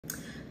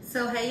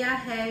So hey y'all,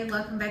 hey,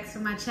 welcome back to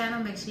my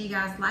channel. Make sure you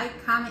guys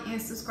like, comment,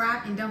 and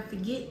subscribe. And don't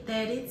forget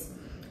that it's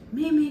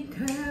Memi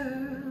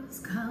girls.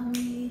 Call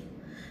me,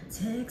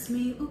 text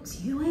me. Oops,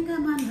 you ain't got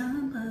my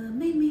number.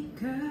 Memi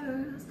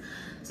girls.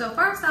 So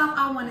first off,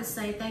 I want to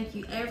say thank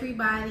you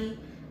everybody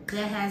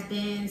that has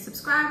been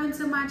subscribing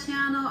to my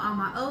channel. All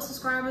my old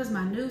subscribers,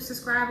 my new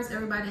subscribers,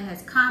 everybody that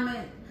has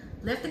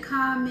left a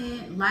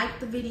comment,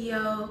 liked the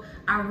video.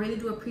 I really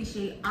do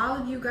appreciate all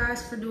of you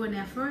guys for doing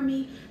that for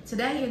me.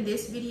 Today in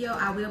this video,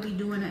 I will be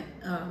doing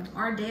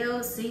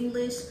Ardell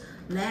seamless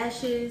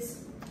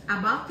lashes.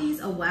 I bought these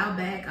a while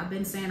back. I've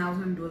been saying I was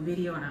gonna do a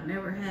video and I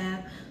never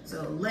have.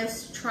 So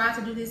let's try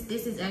to do this.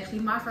 This is actually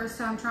my first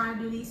time trying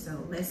to do these.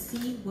 So let's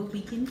see what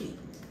we can do.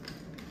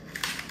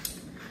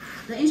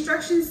 The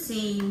instructions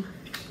seem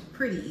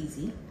pretty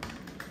easy.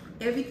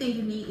 Everything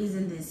you need is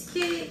in this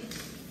kit.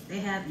 They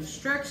have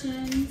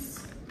instructions.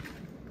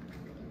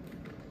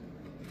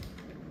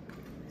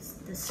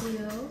 The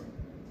seal.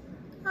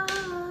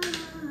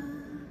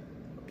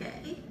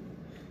 Okay.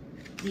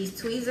 These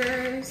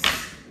tweezers,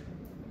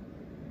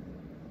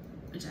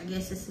 which I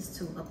guess this is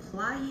to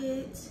apply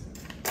it.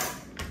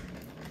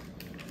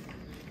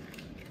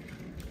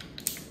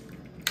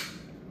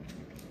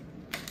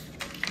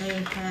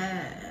 They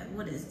have,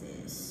 what is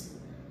this?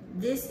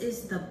 This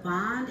is the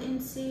bond and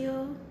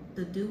seal,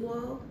 the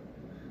duo.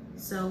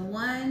 So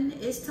one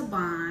is to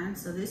bond,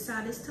 so this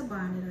side is to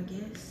bond it, I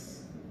guess.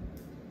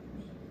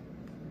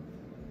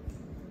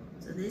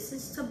 So this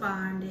is to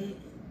bond it.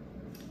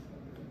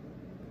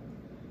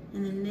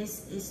 And then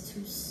this is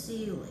to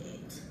seal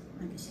it.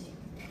 Let me see.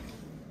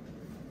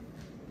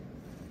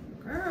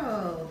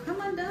 Girl,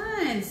 come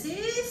undone,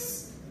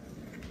 sis.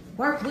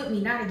 Work with me,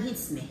 not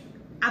against me.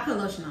 I put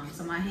lotion on,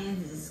 so my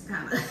hands is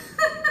kind of.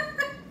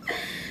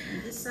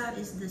 And this side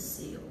is the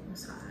seal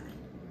side.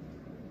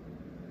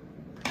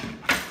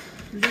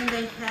 And then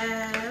they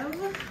have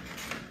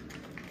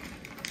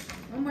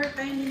one more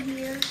thing in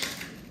here,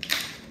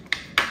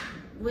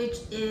 which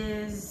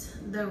is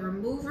the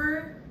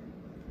remover.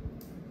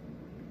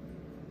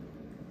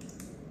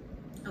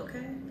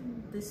 Okay,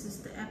 this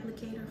is the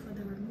applicator for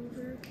the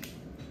remover.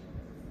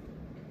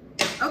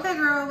 Okay,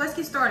 girl, let's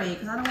get started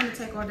because I don't want to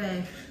take all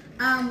day.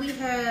 We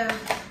have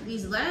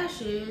these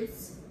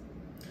lashes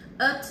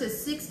up to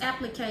 6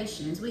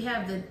 applications. We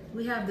have the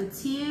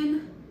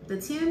 10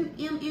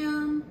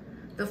 mm,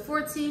 the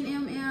 14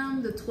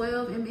 mm, the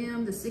 12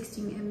 mm, the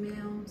 16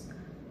 mm,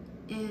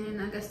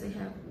 and I guess they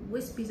have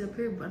wispies up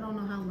here, but I don't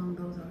know how long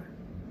those are.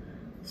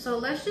 So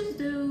let's just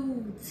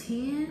do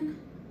 10,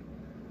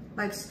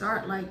 like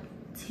start like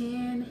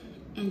 10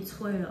 and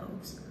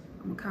 12s.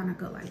 I'm gonna kind of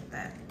go like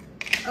that.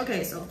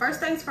 Okay, so first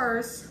things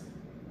first,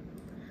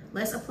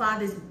 let's apply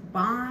this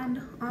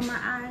bond on my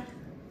eye.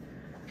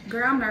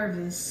 Girl, I'm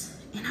nervous,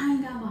 and I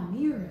ain't got my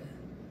mirror.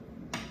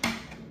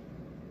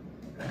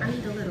 I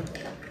need a little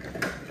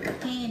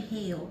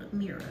handheld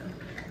mirror.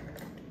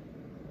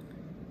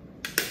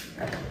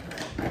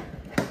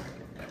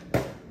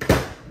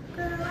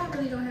 Girl, I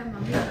really don't have my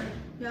mirror.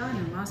 Y'all, I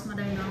done lost my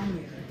dang on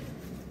mirror.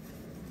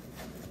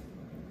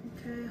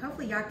 Okay,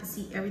 hopefully y'all can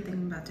see everything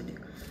I'm about to do.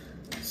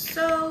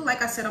 So,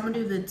 like I said, I'm gonna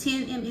do the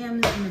 10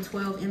 mm and the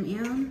 12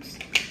 mm.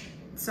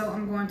 So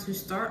I'm going to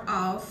start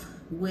off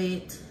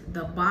with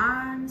the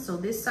bond. So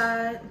this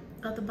side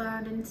of the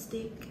bonding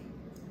stick.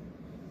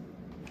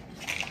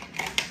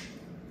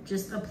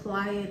 Just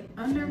apply it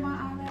under my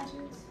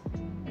eyelashes.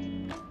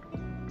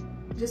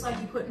 Just like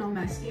you putting on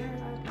mascara,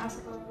 I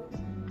suppose.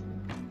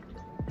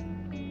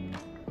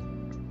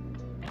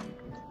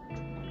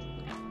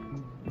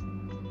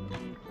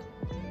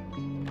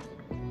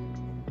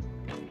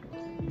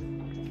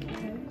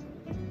 Okay.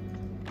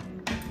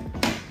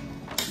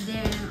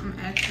 Then I'm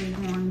actually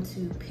going to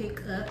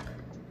pick up,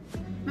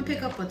 I'm gonna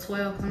pick up a 12 because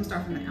I'm gonna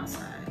start from the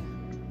outside.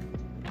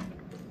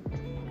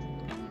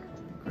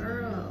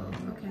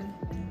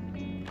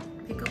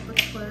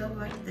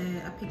 Like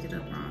that. I picked it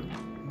up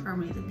wrong.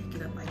 Probably need to pick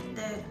it up like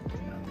that.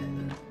 Okay.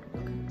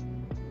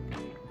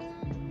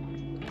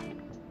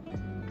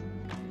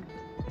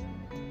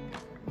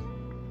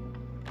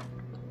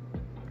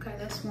 Okay,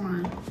 that's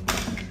one.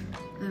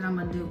 Then I'm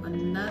gonna do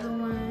another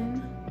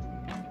one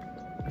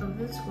of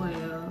the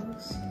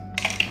 12s.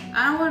 I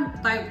don't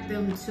want like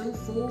them too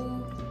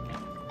full.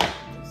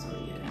 So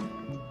yeah.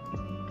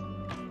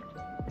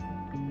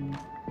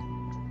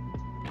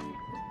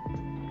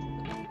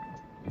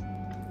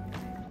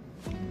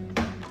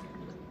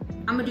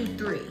 I'm gonna do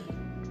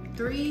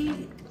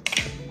 3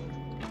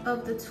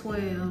 of the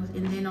 12,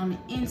 and then on the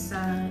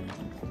inside,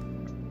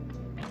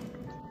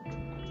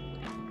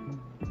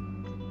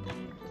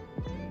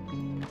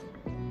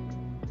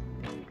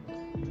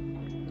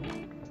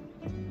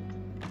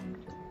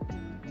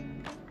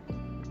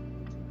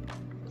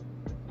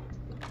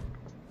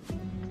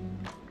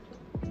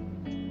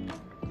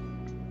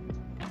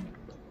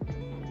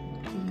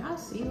 can y'all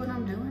see what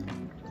I'm doing?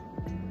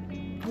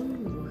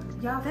 Ooh,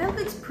 y'all, that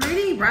looks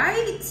pretty,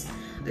 right?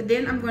 But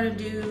then I'm gonna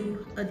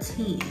do a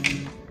 10.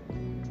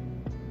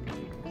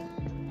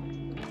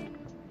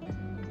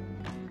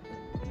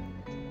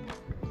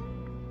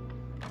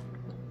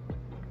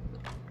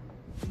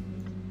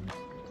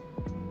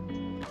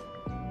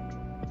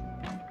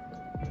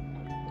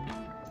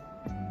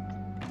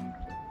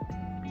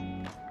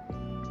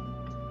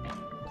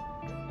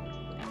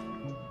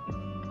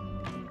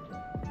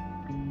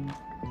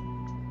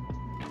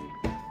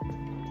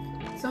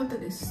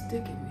 something is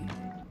sticking me.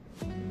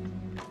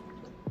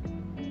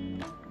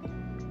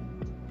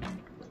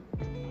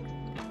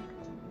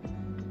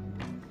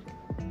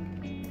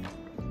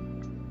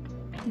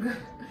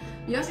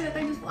 Y'all see that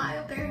thing just fly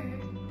up there?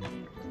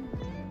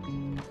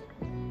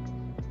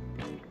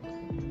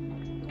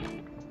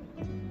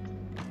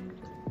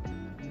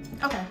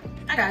 Okay,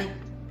 I got it.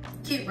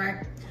 Cute,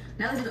 right?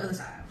 Now let's do the other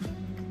side.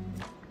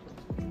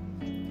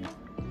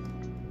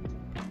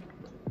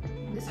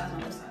 This side's on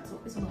the other side, so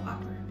it's a little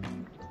awkward.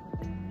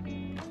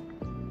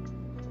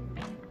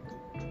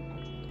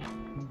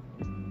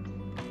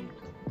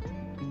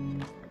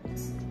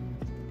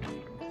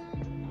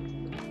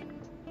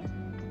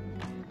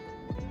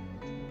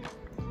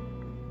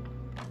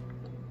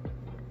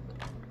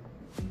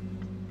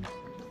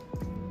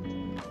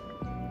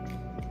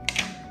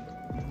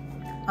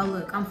 Oh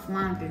look, I'm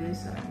flying through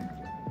this side.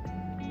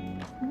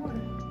 What?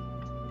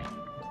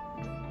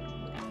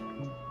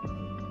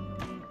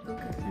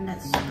 Okay, and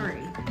that's 3.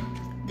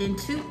 Then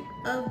 2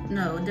 of,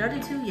 no, the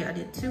other 2, yeah, I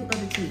did 2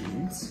 other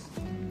teens.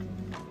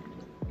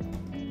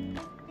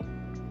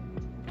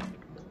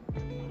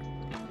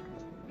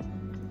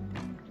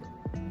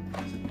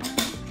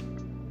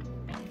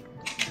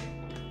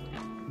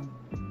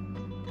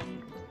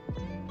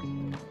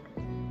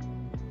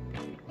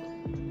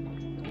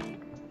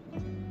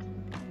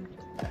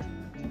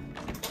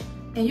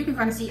 And you can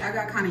kind of see I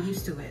got kind of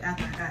used to it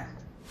after I got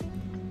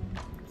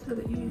to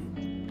the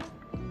end.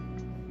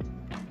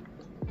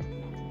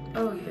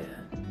 Oh yeah,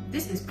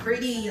 this is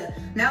pretty.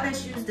 Now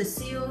let's use the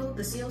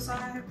seal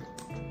side.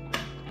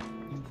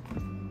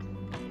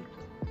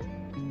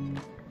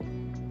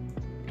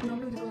 No,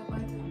 really don't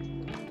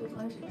like those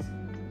lashes.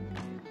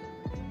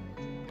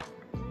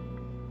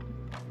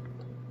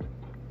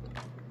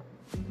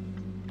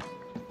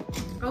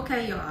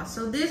 Okay, y'all.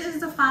 So this is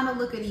the final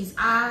look of these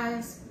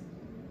eyes.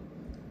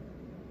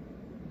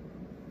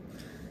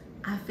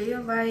 I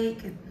feel like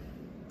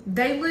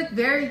they look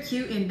very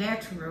cute and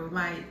natural,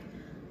 like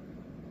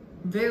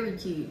very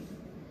cute.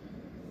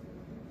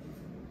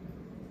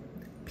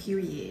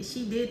 Period.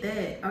 She did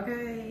that,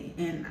 okay?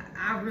 And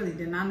I really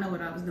did not know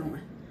what I was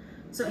doing.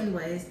 So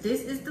anyways,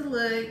 this is the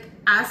look.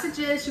 I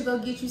suggest you go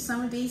get you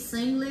some of these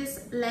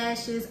seamless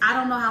lashes. I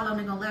don't know how long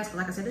they're gonna last, but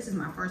like I said, this is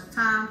my first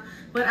time.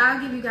 But I'll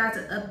give you guys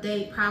an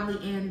update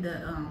probably in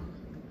the,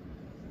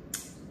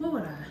 what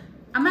would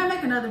I might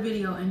make another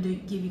video and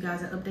give you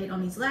guys an update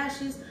on these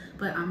lashes,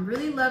 but I'm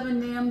really loving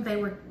them. They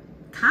were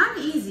kind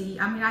of easy.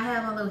 I mean, I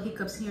have my little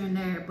hiccups here and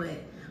there, but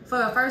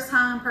for a first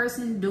time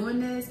person doing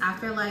this, I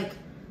feel like,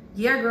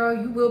 yeah, girl,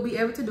 you will be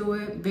able to do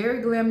it.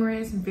 Very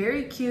glamorous,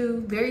 very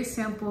cute, very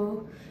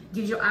simple.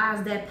 Gives your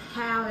eyes that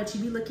power that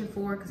you be looking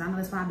for, because I know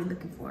that's what I be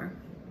looking for.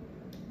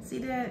 See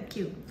that?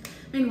 Cute.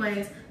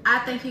 Anyways, I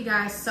thank you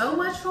guys so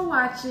much for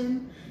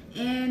watching.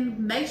 And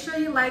make sure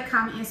you like,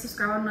 comment, and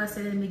subscribe. I'm gonna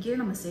say it in the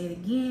beginning, I'm gonna say it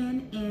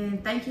again.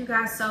 And thank you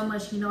guys so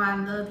much. You know I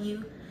love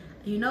you.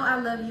 You know I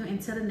love you.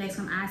 Until the next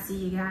one, I see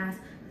you guys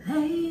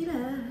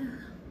later.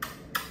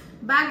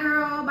 Bye,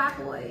 girl. Bye,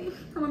 boy.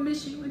 I'm gonna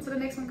miss you. Until the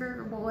next one,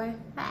 girl, boy.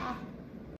 Bye.